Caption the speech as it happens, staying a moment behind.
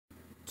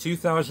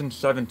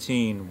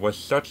2017 was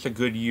such a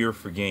good year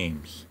for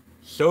games.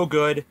 So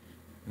good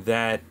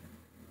that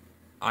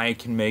I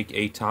can make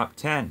a top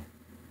 10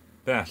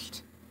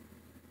 best.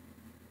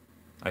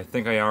 I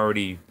think I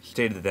already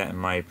stated that in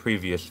my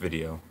previous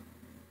video.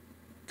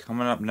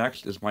 Coming up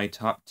next is my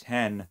top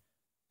 10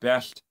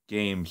 best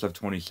games of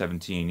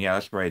 2017. Yeah,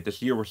 that's right.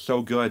 This year was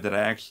so good that I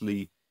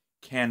actually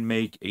can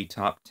make a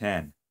top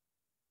 10.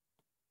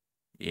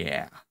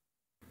 Yeah.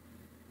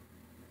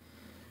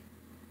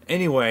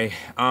 Anyway,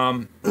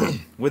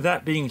 with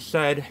that being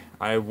said,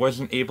 I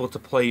wasn't able to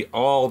play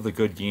all the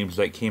good games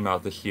that came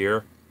out this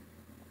year,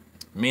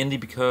 mainly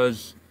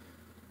because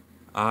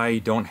I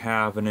don't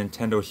have a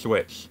Nintendo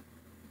Switch.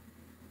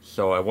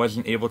 So I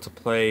wasn't able to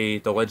play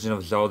The Legend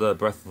of Zelda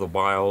Breath of the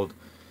Wild,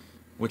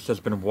 which has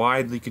been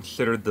widely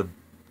considered the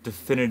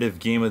definitive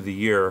game of the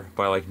year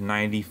by like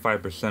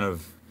 95%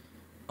 of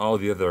all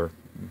the other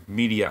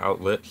media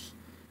outlets.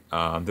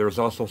 There was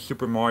also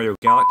Super Mario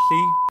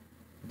Galaxy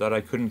that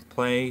I couldn't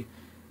play.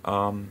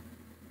 I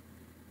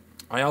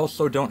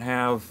also don't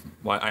have.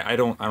 Well, I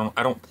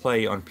don't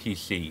play on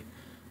PC.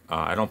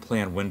 I don't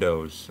play on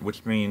Windows,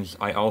 which means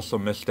I also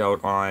missed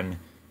out on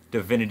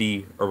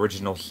Divinity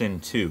Original Sin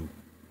 2.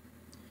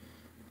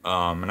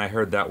 And I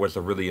heard that was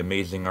a really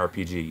amazing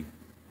RPG.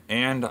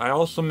 And I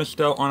also missed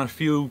out on a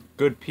few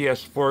good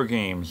PS4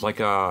 games, like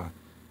I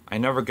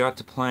never got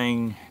to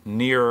playing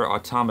Nier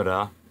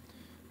Automata.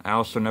 I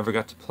also never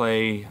got to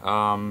play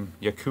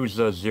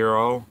Yakuza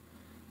 0.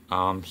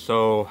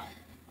 So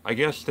I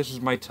guess this is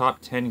my top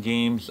 10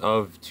 games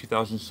of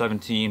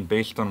 2017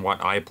 based on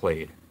what I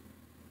played.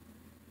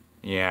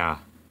 Yeah.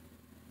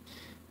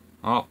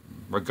 Well,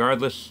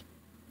 regardless,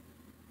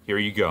 here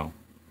you go.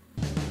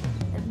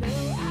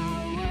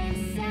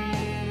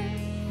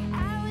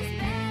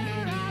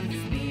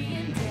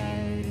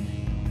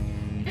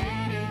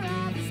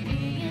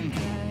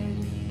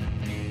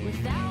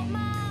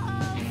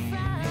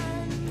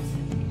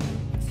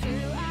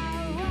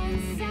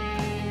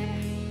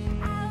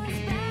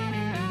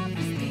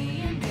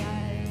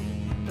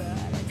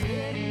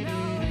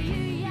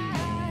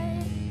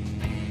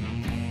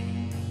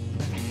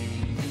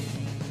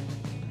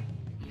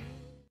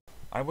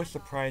 I was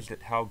surprised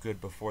at how good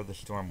Before the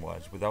Storm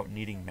was without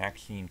needing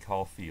Maxine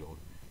Caulfield,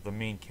 the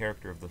main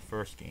character of the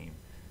first game.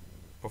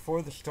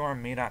 Before the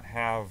Storm may not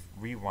have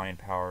rewind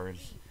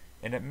powers,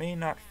 and it may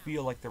not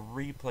feel like the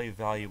replay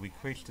value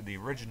equates to the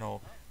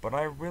original, but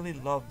I really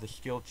love the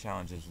skill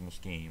challenges in this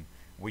game,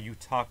 where you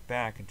talk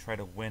back and try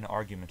to win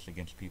arguments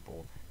against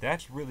people.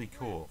 That's really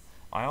cool.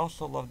 I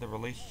also love the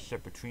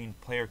relationship between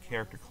player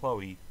character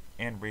Chloe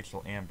and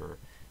Rachel Amber.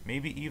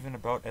 Maybe even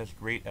about as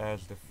great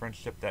as the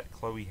friendship that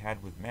Chloe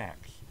had with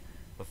Max.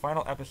 The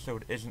final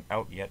episode isn't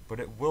out yet, but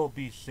it will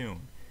be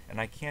soon, and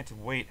I can't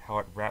wait how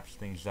it wraps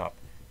things up.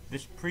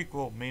 This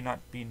prequel may not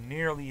be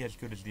nearly as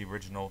good as the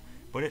original,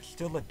 but it's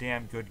still a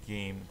damn good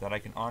game that I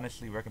can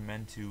honestly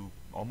recommend to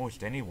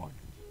almost anyone.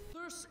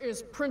 This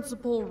is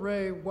Principal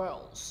Ray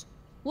Wells.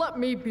 Let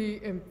me be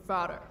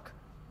emphatic.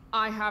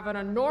 I have an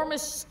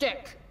enormous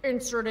stick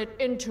inserted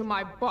into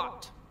my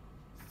butt.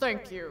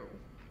 Thank you.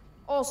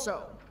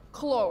 Also,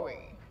 Chloe,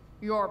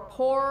 you're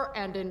poor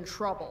and in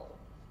trouble.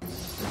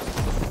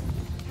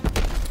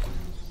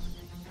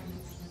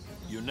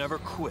 You never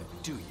quit,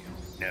 do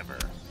you? Never.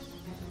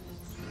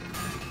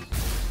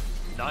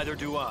 Neither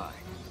do I.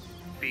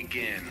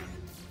 Begin.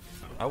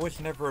 I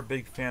was never a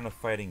big fan of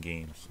fighting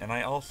games, and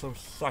I also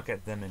suck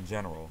at them in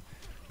general,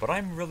 but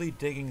I'm really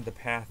digging the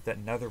path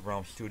that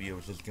NetherRealm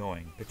Studios is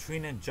going.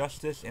 Between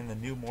Injustice and the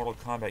new Mortal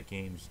Kombat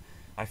games,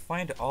 I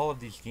find all of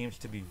these games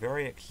to be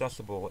very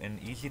accessible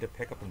and easy to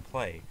pick up and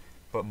play,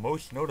 but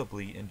most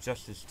notably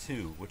Injustice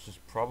 2, which is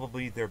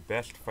probably their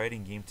best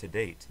fighting game to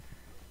date,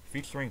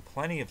 featuring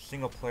plenty of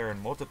single-player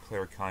and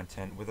multiplayer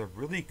content with a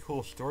really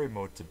cool story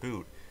mode to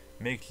boot,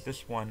 makes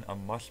this one a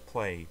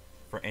must-play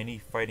for any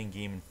fighting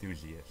game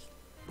enthusiast.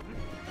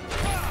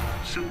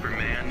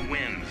 Superman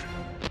wins.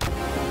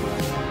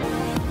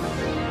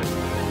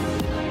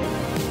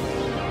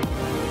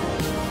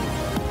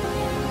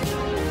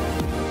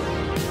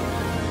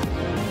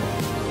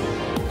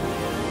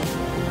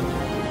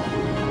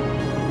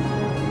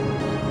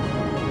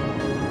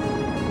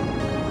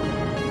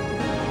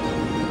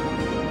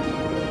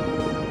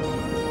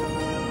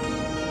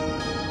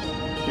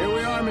 Here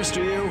we are,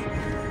 Mr. Yu.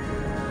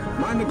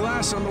 Mind the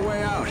glass on the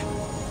way out.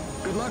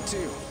 Good luck to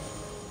you.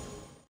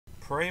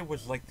 Prey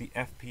was like the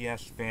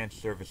FPS fan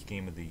service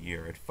game of the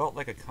year. It felt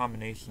like a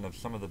combination of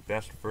some of the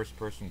best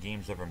first-person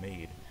games ever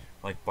made,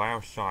 like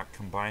BioShock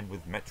combined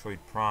with Metroid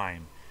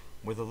Prime,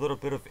 with a little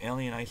bit of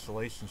Alien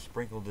Isolation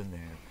sprinkled in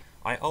there.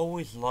 I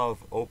always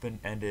love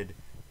open-ended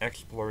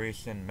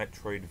exploration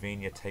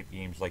Metroidvania type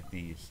games like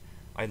these.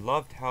 I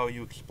loved how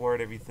you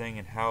explored everything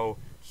and how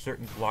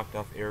certain blocked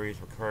off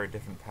areas required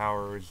different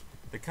powers.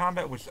 The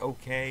combat was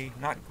okay,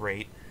 not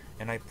great,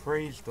 and I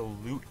praised the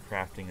loot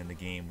crafting in the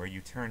game where you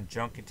turn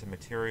junk into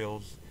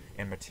materials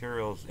and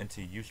materials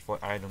into useful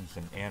items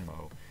and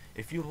ammo.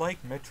 If you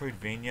like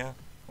Metroidvania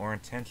or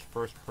intense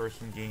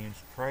first-person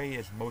games, Prey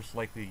is most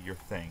likely your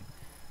thing.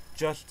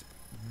 Just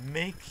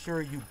make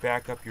sure you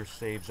back up your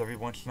saves every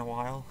once in a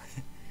while.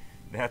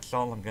 That's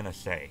all I'm gonna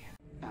say.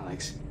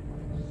 Alex.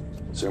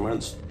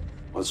 Simmons,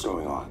 what's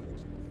going on?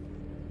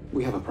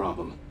 We have a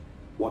problem.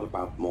 What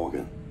about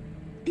Morgan?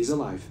 He's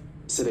alive,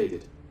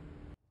 sedated.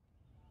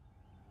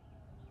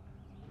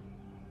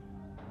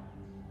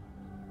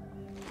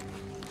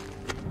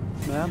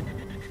 Ma'am,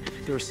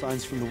 there are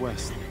signs from the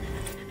west.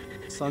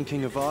 Sun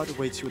King Avad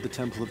awaits you at the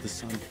Temple of the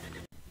Sun.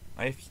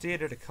 I have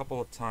stated a couple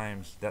of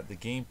times that the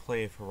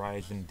gameplay of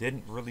Horizon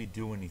didn't really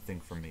do anything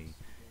for me.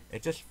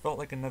 It just felt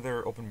like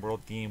another open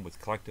world game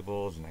with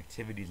collectibles and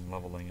activities and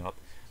leveling up,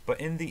 but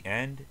in the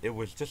end, it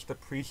was just the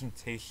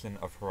presentation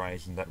of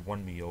Horizon that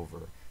won me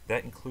over.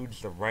 That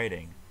includes the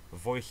writing,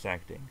 voice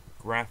acting,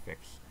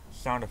 graphics,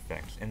 sound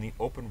effects, and the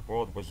open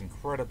world was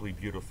incredibly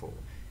beautiful.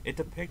 It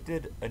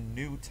depicted a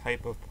new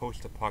type of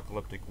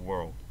post-apocalyptic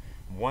world,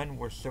 one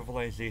where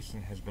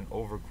civilization has been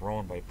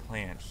overgrown by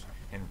plants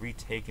and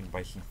retaken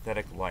by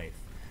synthetic life.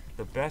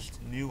 The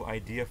best new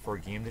idea for a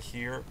game this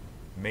year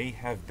may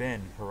have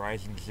been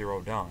Horizon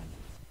Zero Dawn.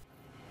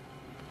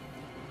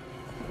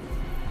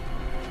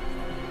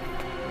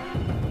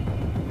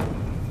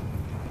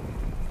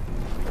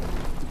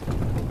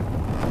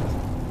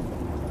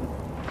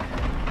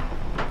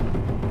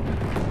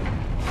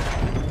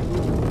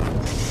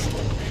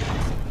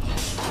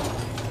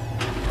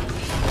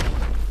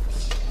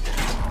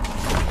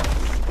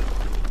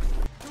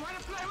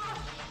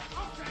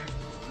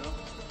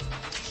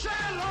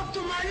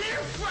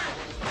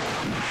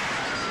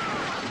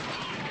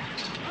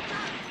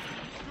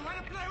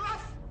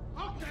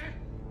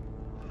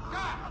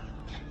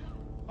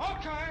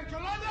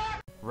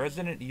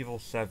 Resident Evil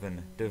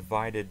 7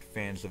 divided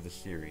fans of the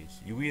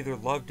series. You either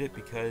loved it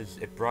because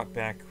it brought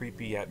back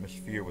creepy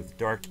atmosphere with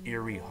dark,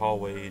 eerie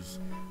hallways,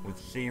 with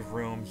save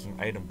rooms and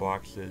item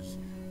boxes,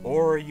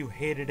 or you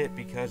hated it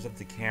because of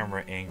the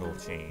camera angle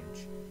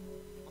change.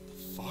 What the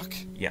fuck?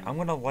 Yeah, I'm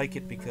gonna like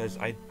it because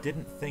I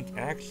didn't think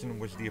action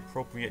was the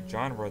appropriate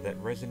genre that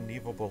Resident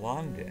Evil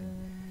belonged in.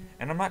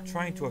 And I'm not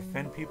trying to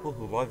offend people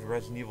who loved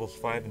Resident Evils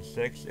 5 and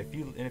 6.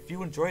 If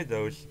you enjoyed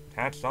those,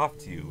 hats off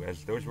to you,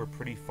 as those were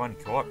pretty fun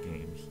co-op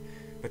games.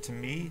 But to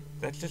me,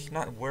 that's just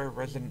not where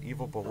Resident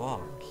Evil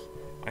belongs.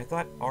 I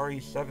thought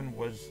RE7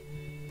 was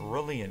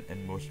brilliant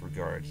in most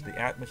regards. The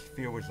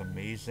atmosphere was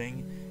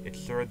amazing. It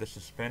served the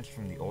suspense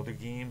from the older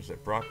games.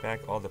 It brought back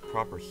all the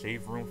proper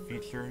save room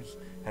features,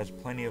 has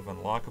plenty of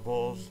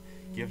unlockables,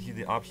 gives you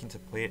the option to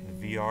play it in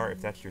VR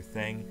if that's your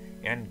thing,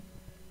 and...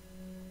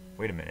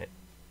 wait a minute.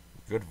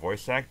 Good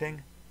voice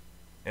acting?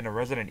 In a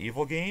Resident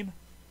Evil game?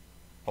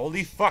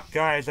 Holy fuck,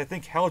 guys, I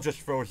think hell just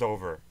froze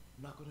over.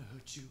 I'm not gonna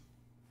hurt you.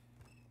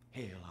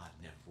 Hell, I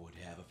never would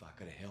have if I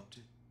could have helped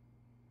it.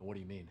 What do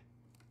you mean?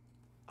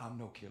 I'm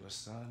no killer,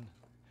 son.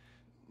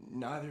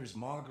 Neither is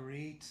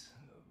Marguerite,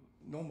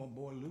 nor my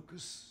boy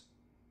Lucas,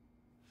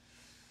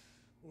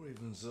 or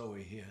even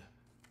Zoe here.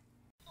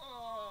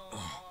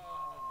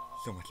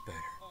 Oh, so much better.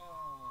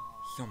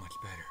 So much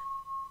better.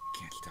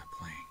 Can't stop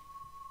playing.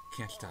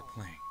 Can't stop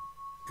playing.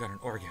 Got an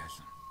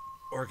orgasm.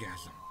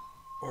 Orgasm.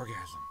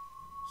 Orgasm.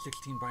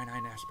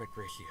 16:9 aspect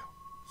ratio.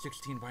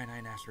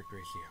 16:9 aspect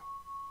ratio.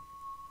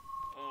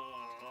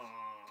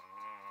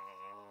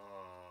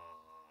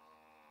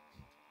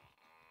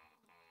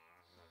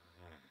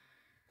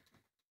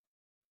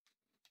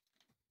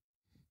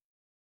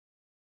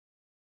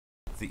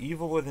 The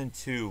Evil Within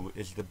 2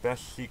 is the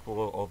best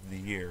sequel of the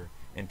year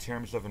in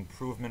terms of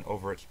improvement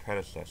over its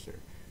predecessor.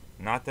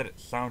 Not that it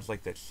sounds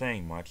like that's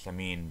saying much. I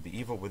mean, The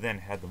Evil Within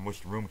had the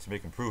most room to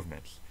make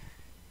improvements.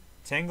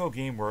 Tango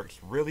Gameworks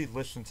really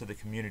listened to the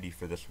community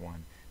for this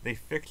one. They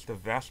fixed the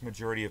vast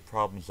majority of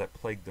problems that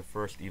plagued the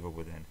first Evil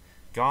Within.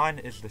 Gone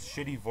is the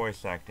shitty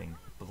voice acting,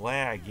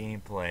 blah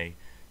gameplay,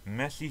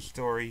 messy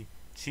story,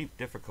 cheap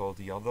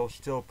difficulty, although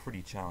still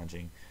pretty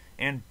challenging,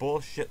 and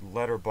bullshit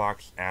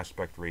letterbox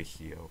aspect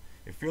ratio.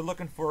 If you're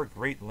looking for a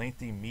great,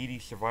 lengthy, meaty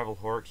survival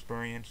horror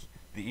experience,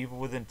 The Evil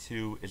Within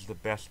 2 is the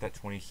best that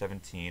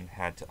 2017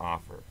 had to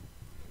offer.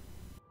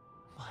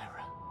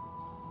 Myra,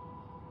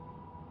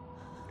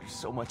 there's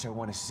so much I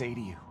want to say to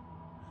you.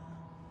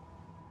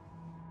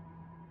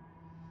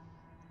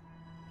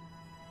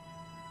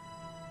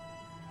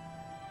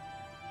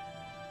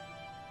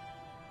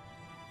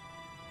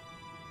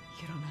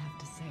 You don't have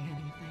to say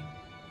anything.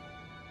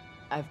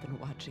 I've been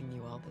watching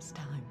you all this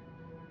time.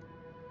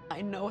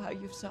 I know how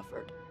you've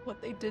suffered,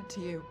 what they did to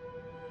you,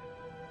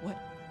 what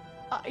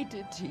I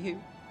did to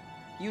you.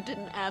 You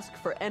didn't ask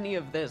for any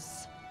of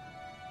this.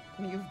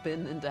 You've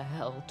been into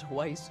hell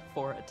twice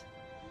for it.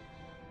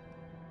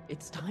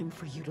 It's time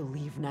for you to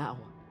leave now.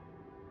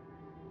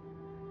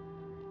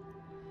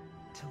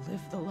 To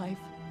live the life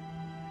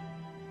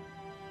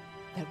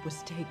that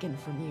was taken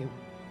from you.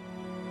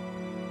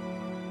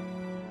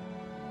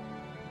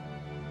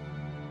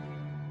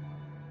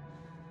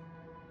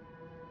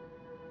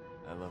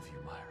 I love you,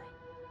 Myra.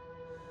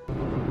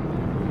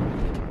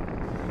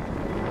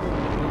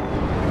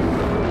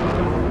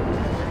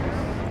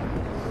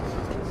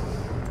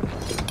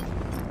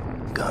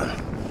 Gun.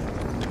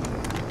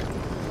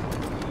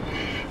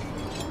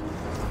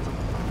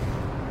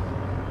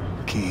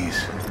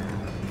 keys.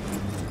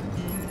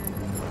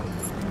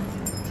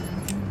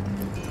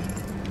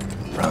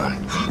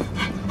 Run.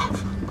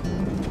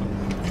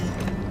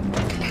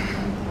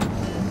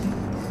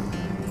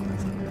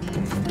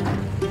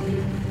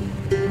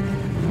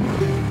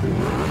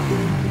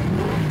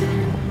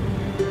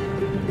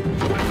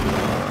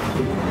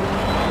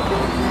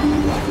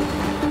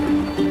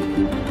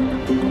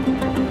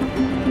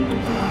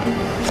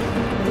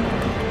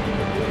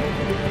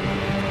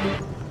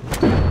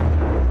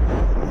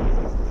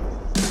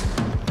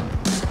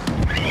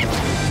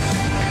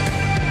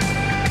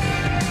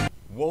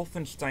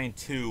 Wolfenstein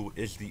 2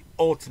 is the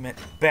ultimate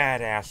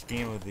badass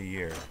game of the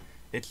year.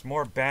 It's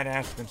more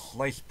badass than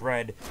sliced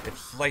bread if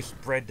sliced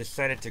bread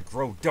decided to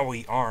grow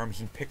doughy arms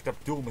and picked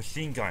up dual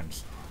machine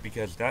guns,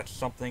 because that's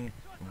something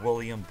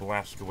William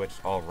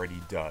Blazkowicz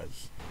already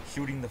does.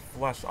 Shooting the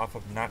flesh off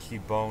of Nazi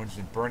bones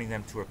and burning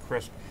them to a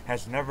crisp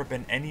has never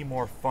been any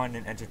more fun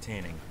and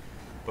entertaining.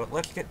 But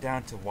let's get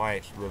down to why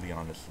it's really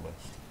on this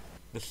list.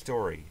 The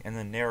story, and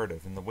the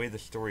narrative, and the way the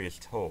story is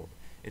told.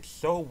 It's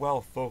so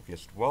well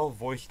focused, well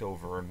voiced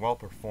over, and well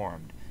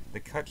performed. The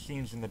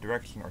cutscenes and the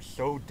direction are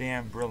so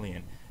damn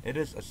brilliant. It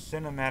is a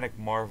cinematic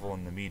marvel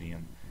in the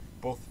medium.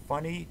 Both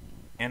funny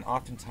and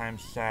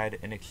oftentimes sad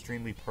and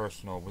extremely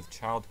personal, with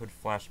childhood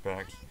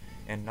flashbacks,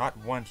 and not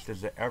once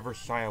does it ever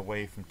shy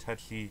away from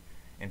touchy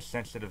and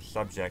sensitive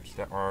subjects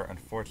that are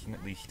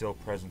unfortunately still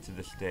present to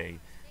this day,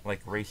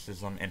 like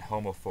racism and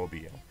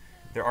homophobia.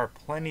 There are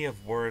plenty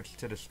of words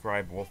to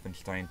describe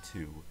Wolfenstein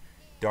 2.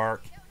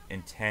 Dark,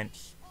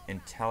 intense,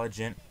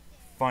 intelligent,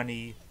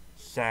 funny,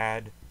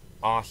 sad,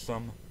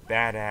 awesome,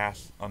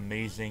 badass,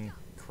 amazing,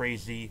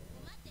 crazy,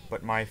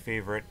 but my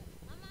favorite,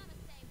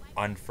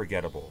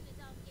 unforgettable.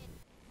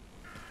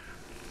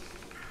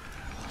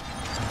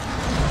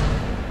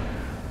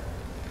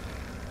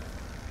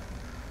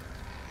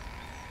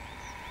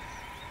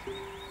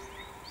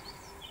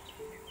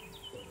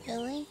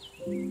 Billy?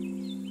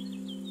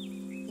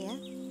 Yeah?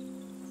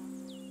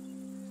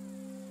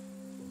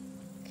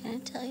 Can I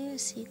tell you a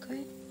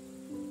secret?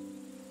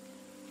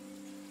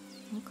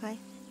 Okay.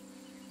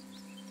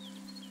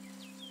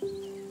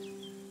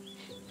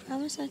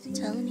 Promise not to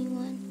tell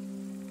anyone?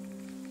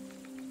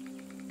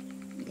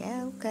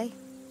 Yeah, okay.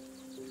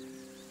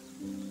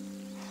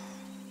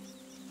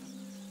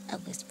 I'll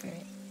whisper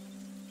it.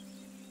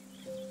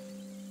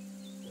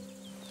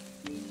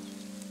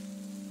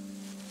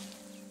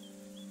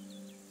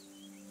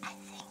 I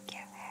think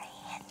you're very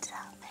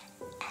handsome,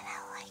 and I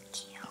like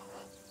you.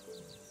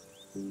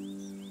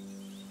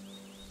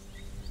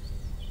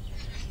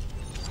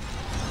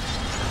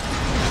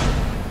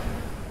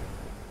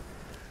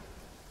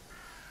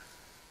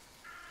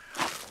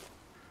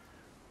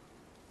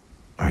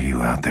 Are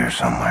you out there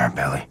somewhere,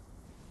 Billy?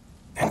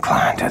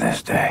 Inclined to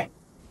this day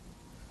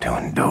to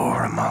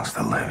endure amongst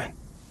the living?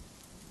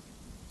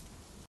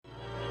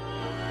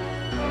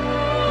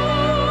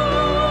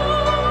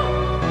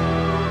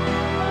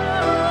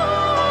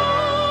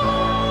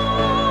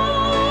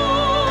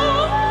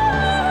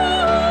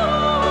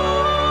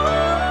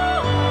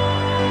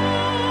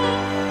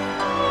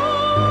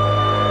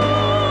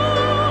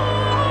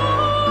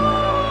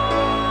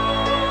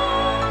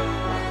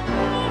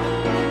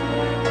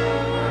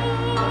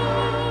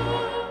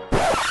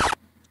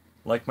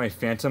 Like my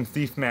Phantom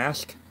Thief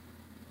mask?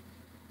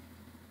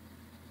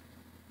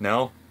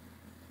 No?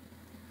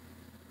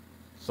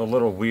 It's a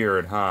little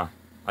weird, huh?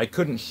 I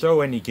couldn't show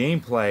any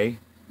gameplay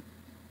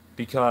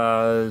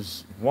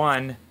because,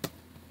 one,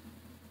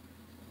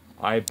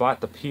 I bought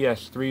the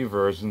PS3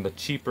 version, the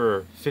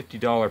cheaper $50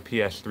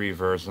 PS3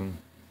 version,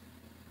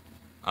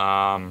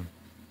 and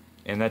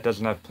that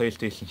doesn't have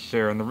PlayStation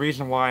Share. And the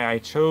reason why I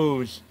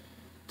chose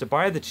to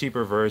buy the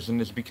cheaper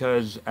version is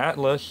because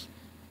Atlas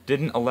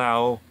didn't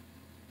allow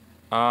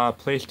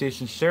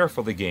PlayStation Share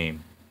for the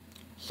game.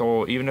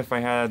 So even if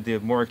I had the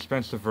more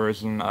expensive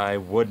version, I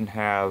wouldn't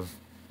have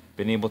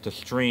been able to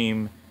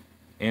stream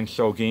and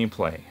show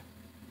gameplay.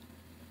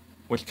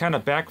 Which kind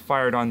of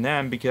backfired on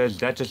them because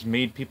that just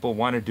made people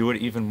want to do it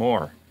even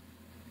more.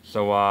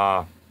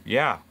 So,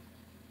 yeah.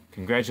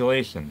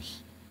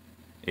 Congratulations,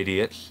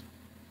 idiots.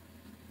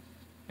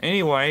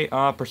 Anyway,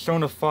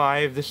 Persona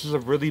 5, this is a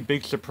really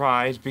big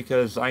surprise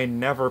because I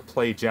never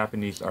play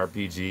Japanese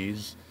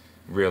RPGs,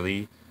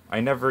 really. I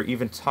never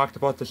even talked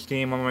about this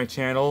game on my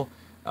channel.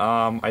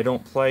 I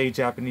don't play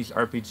Japanese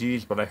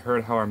RPGs, but I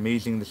heard how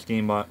amazing this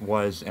game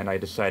was, and I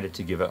decided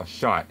to give it a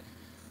shot.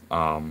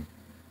 I'm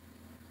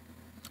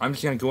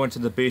just going to go into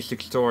the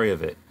basic story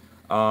of it.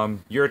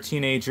 You're a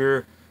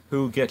teenager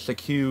who gets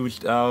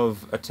accused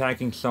of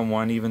attacking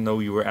someone even though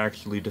you were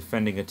actually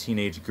defending a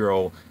teenage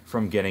girl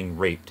from getting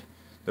raped.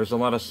 There's a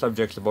lot of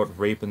subjects about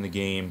rape in the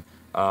game,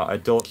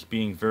 adults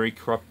being very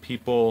corrupt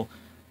people.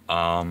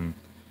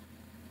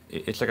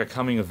 It's like a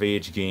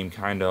coming-of-age game,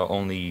 kinda,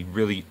 only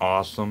really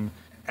awesome.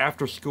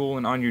 After school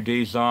and on your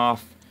days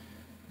off,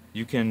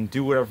 you can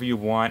do whatever you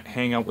want,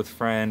 hang out with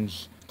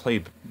friends,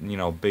 play,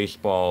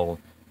 baseball,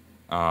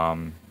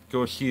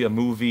 go see a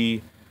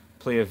movie,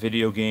 play a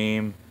video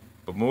game,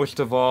 but most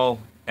of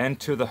all,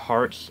 enter the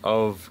hearts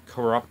of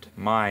corrupt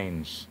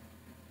minds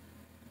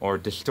or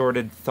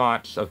distorted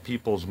thoughts of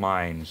people's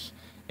minds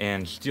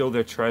and steal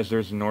their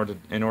treasures in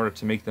order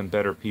to make them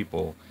better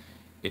people.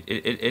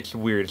 It's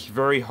weird. It's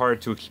very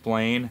hard to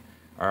explain.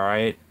 All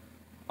right.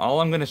 All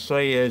I'm gonna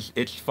say is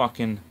it's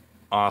fucking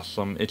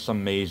awesome. It's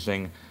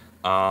amazing.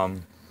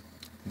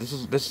 This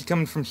is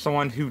coming from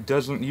someone who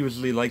doesn't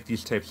usually like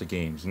these types of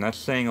games, and that's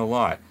saying a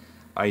lot.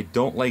 I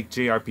don't like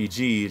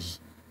JRPGs,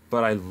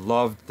 but I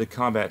loved the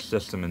combat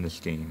system in this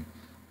game.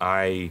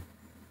 I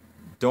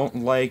don't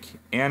like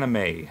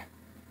anime,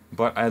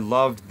 but I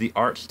loved the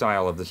art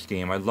style of this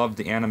game. I loved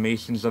the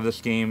animations of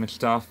this game and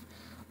stuff.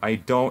 I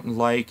don't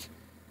like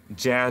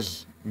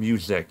jazz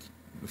music,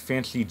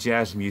 fancy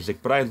jazz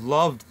music, but I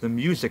loved the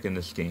music in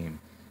this game.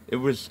 It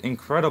was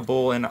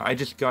incredible, and I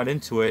just got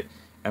into it,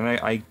 and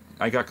I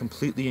got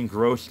completely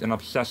engrossed and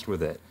obsessed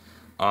with it.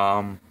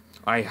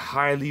 I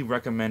highly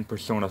recommend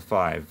Persona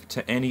 5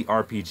 to any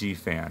RPG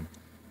fan.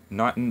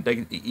 Not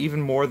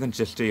even more than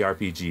just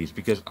JRPGs,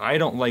 because I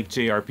don't like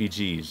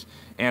JRPGs,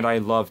 and I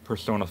love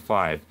Persona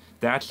 5.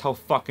 That's how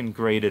fucking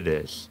great it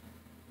is.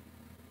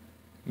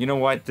 You know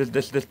what?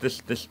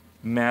 This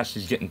mash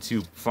is getting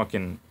too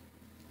fucking...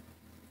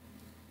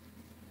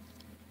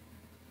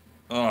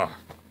 Ugh.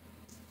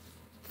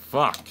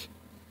 Fuck.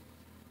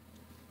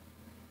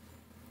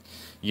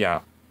 Yeah.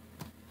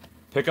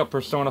 Pick up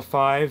Persona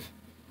 5.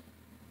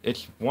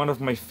 It's one of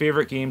my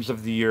favorite games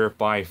of the year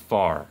by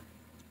far.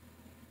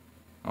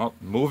 Oh,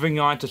 moving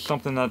on to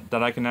something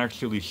that I can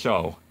actually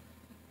show.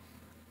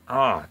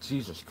 Ah,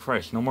 Jesus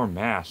Christ, no more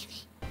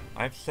masks.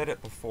 I've said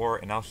it before,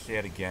 and I'll say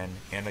it again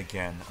and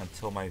again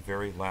until my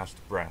very last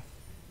breath.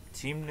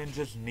 Team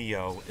Ninja's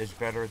Neo is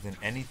better than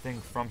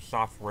anything From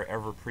Software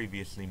ever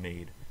previously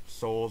made,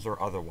 Souls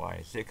or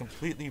otherwise. It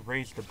completely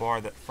raised the bar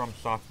that From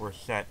Software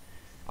set,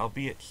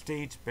 albeit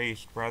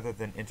stage-based rather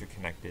than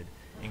interconnected.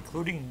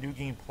 Including New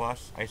Game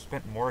Plus, I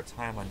spent more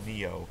time on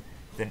Neo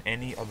than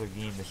any other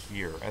game this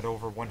year, at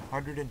over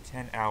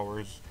 110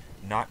 hours,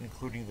 not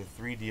including the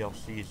 3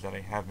 DLCs that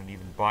I haven't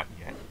even bought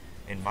yet.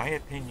 In my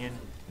opinion,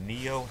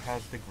 Neo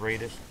has the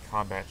greatest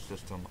combat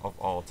system of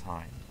all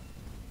time.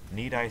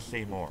 Need I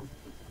say more?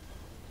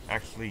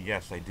 Actually,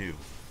 yes, I do.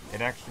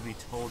 It actually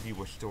told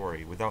you a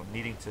story without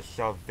needing to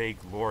shove vague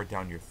lore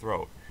down your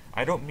throat.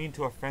 I don't mean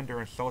to offend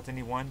or insult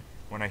anyone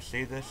when I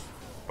say this,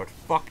 but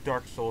fuck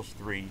Dark Souls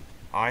 3,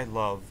 I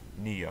love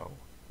Neo.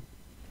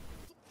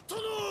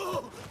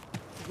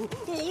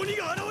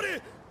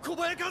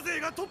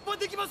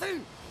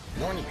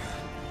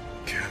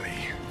 Kelly.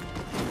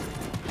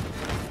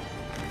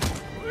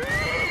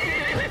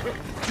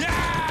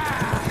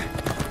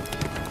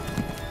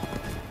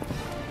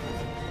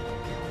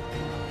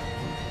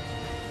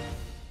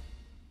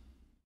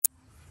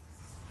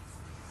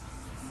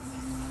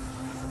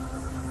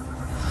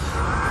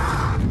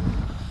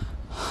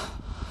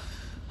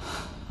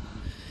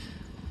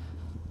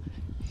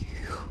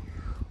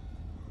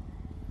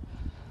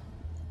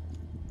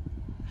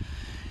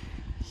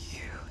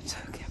 You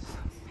took him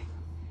from me.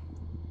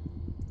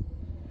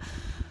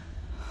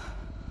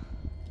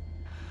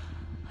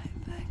 I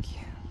beg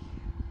you.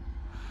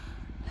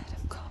 Let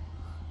him go.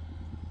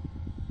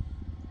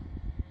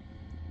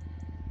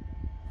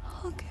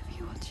 I'll give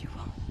you what you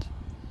want.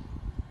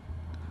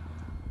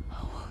 I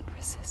won't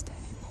resist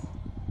anymore.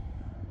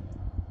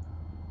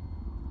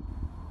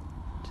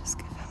 Just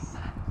give him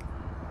back.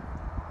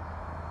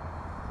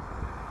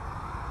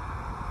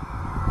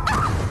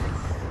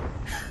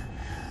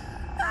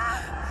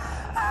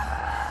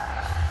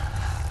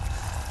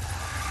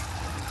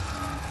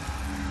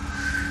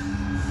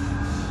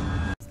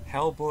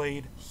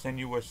 Hellblade: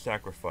 Senua's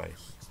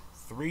Sacrifice.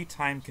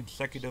 3-time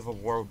consecutive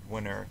award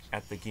winner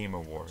at the Game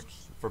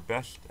Awards for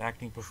Best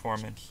Acting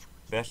Performance,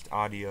 Best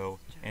Audio,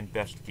 and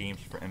Best Games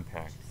for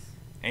Impact.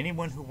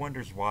 Anyone who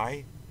wonders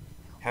why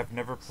have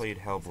never played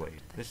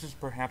Hellblade. This is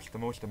perhaps the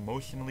most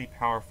emotionally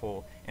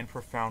powerful and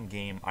profound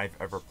game I've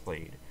ever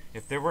played.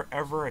 If there were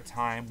ever a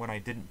time when I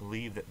didn't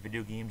believe that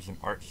video games and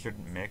art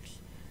shouldn't mix,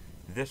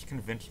 this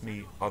convinced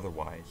me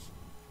otherwise.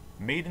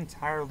 Made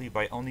entirely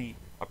by only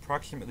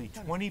approximately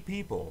 20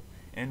 people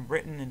and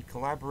written in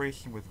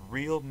collaboration with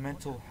real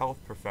mental health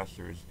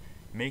professors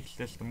makes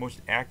this the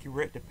most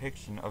accurate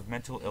depiction of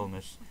mental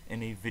illness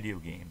in a video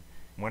game.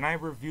 When I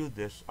reviewed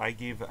this, I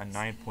gave it a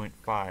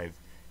 9.5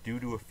 due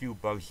to a few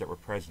bugs that were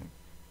present.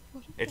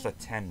 It's a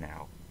 10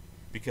 now,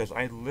 because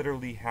I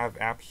literally have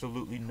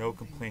absolutely no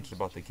complaints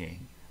about the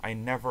game. I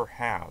never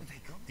have.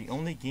 The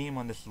only game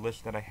on this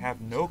list that I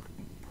have no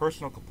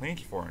personal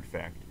complaints for, in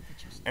fact.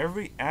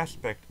 Every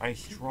aspect I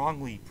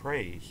strongly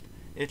praised.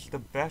 It's the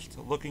best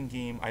looking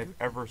game I've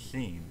ever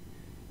seen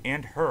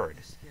and heard.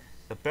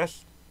 The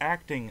best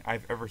acting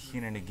I've ever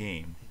seen in a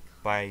game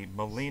by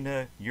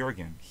Melina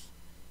Jurgens.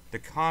 The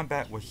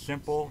combat was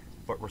simple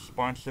but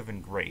responsive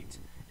and great.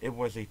 It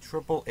was a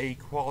AAA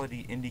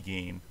quality indie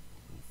game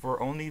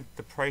for only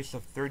the price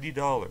of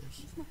 $30.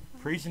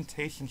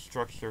 Presentation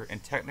structure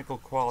and technical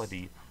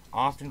quality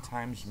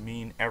oftentimes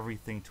mean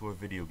everything to a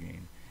video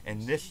game,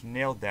 and this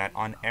nailed that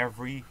on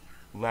every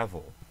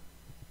level.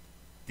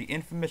 The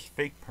infamous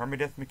fake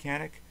permadeath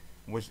mechanic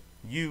was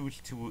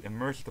used to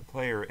immerse the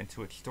player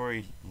into its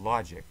story's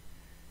logic,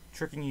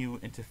 tricking you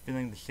into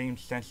feeling the same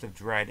sense of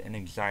dread and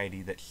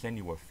anxiety that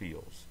Senua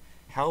feels.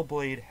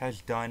 Hellblade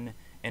has done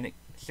and it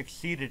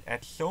succeeded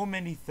at so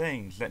many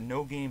things that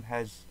no game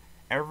has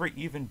ever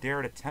even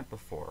dared attempt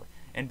before,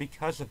 and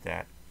because of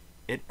that,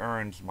 it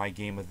earns my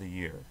Game of the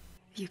Year.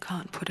 You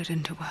can't put it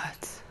into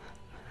words.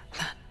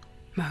 That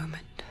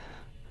moment,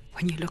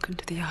 when you look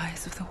into the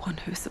eyes of the one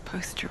who's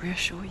supposed to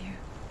reassure you,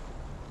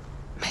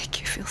 make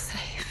you feel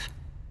safe.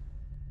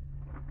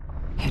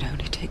 It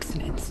only takes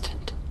an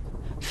instant.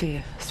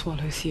 Fear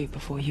swallows you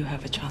before you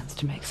have a chance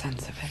to make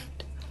sense of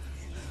it.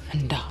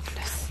 And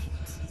darkness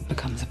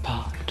becomes a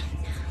part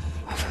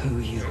of who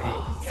you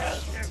are.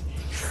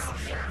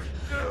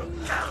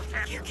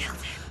 You killed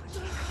him.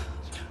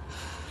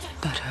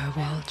 But her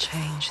world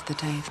changed the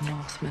day the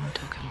Northmen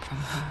took him from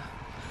her.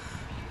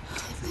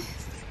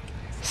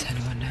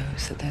 Senua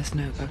knows that there's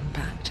no going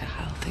back to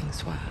how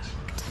things were.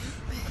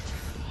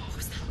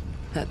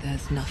 That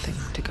there's nothing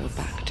to go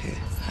back to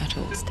at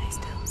all. Stay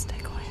still, stay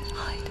quiet,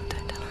 hide,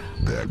 don't tell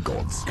her. Their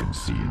gods can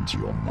see into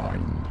your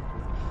mind.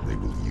 They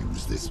will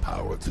use this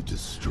power to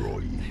destroy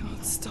you. They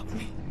won't stop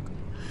me.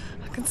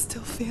 I can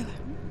still feel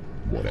him.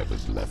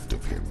 Whatever's left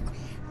of him,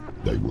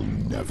 they will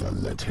never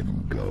let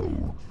him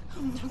go.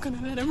 I'm not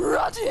gonna let him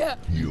rot here!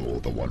 You're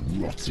the one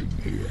rotting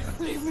here.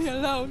 Leave me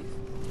alone.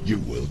 You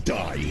will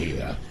die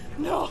here.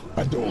 No!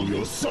 And all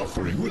your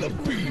suffering will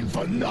have been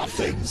for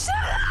nothing! Shut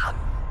up!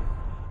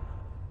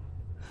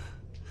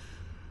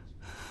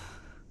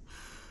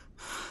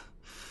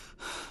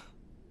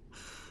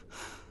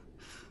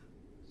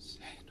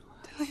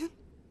 Dillion?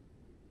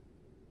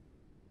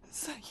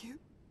 Is that you?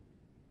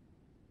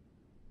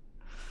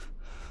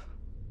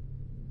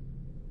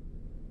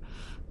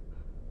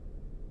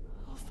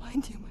 I'll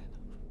find you, my love.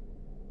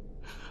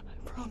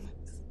 I promise.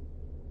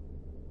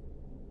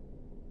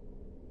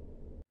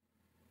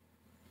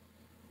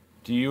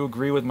 Do you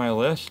agree with my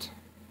list?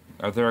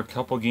 Are there a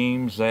couple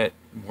games that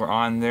were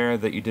on there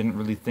that you didn't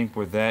really think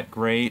were that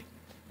great?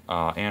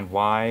 And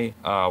why?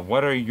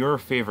 What are your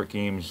favorite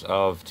games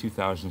of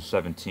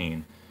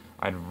 2017?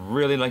 I'd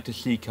really like to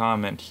see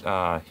comments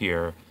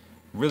here.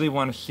 Really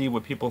want to see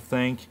what people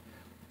think.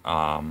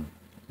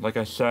 Like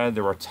I said,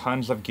 there were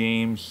tons of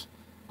games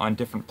on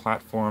different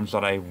platforms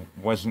that I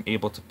wasn't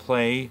able to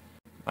play.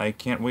 I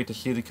can't wait to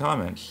see the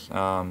comments.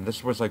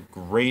 This was a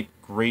great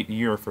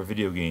year for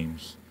video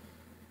games.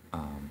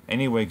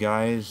 Anyway,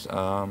 guys,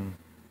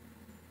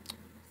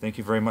 thank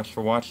you very much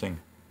for watching.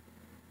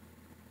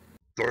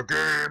 The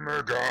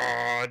Gamer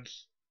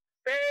Gods!